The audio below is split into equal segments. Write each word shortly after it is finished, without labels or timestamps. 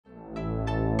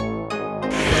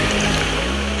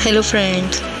Hello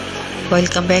friends,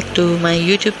 welcome back to my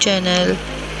YouTube channel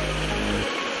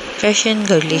Fashion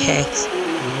Girly Hacks.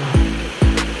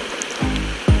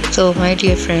 So my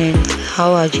dear friends,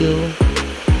 how are you?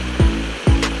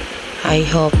 I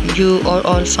hope you are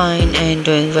all fine and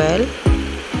doing well.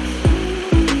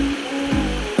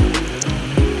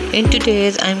 In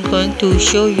today's I'm going to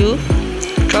show you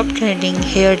top trending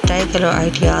hair dye color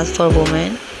ideas for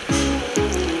women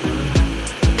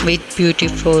with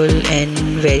beautiful and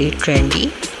very trendy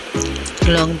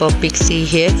long bob pixie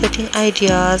hair cutting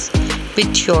ideas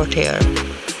with short hair,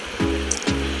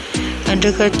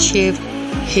 undercut shape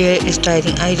hair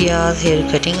styling ideas, hair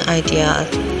cutting ideas,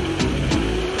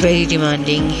 very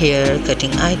demanding hair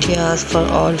cutting ideas for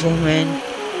all women.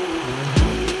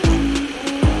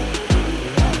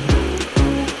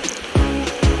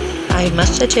 I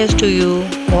must suggest to you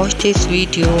watch this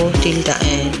video till the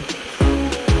end.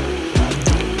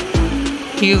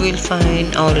 You will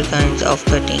find all kinds of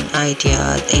cutting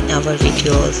ideas in our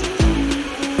videos.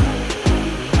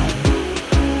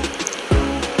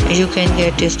 You can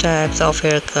get these types of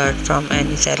haircut from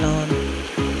any salon.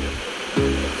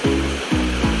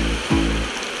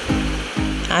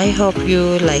 I hope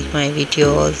you like my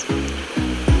videos.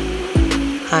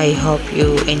 I hope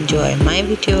you enjoy my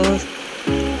videos.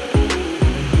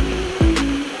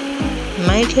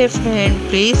 My dear friend,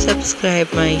 please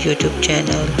subscribe my YouTube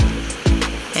channel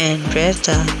and press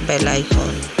the bell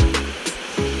icon.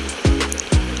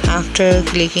 After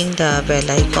clicking the bell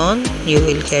icon, you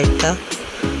will get the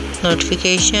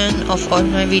notification of all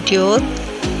my videos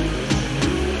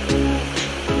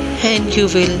and you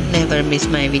will never miss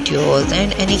my videos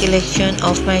and any collection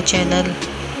of my channel.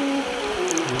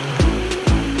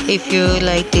 If you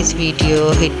like this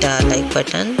video, hit the like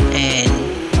button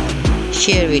and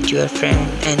share with your friend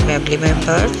and family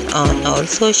members on all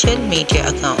social media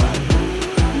accounts.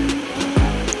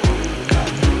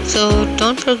 So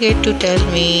don't forget to tell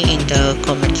me in the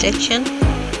comment section.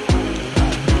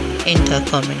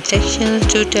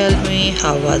 To tell me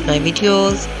how was my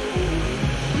videos.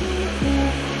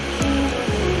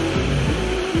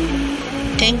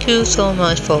 Thank you so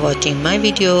much for watching my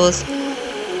videos.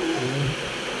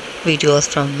 Videos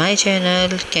from my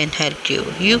channel can help you.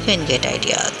 You can get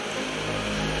ideas.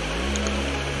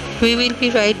 We will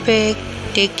be right back.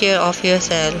 Take care of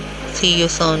yourself. See you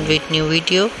soon with new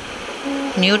video.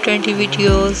 New trendy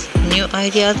videos, new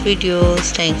ideas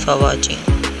videos. Thanks for watching.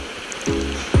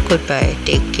 Goodbye.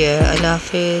 Take care. Allah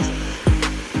Hafiz.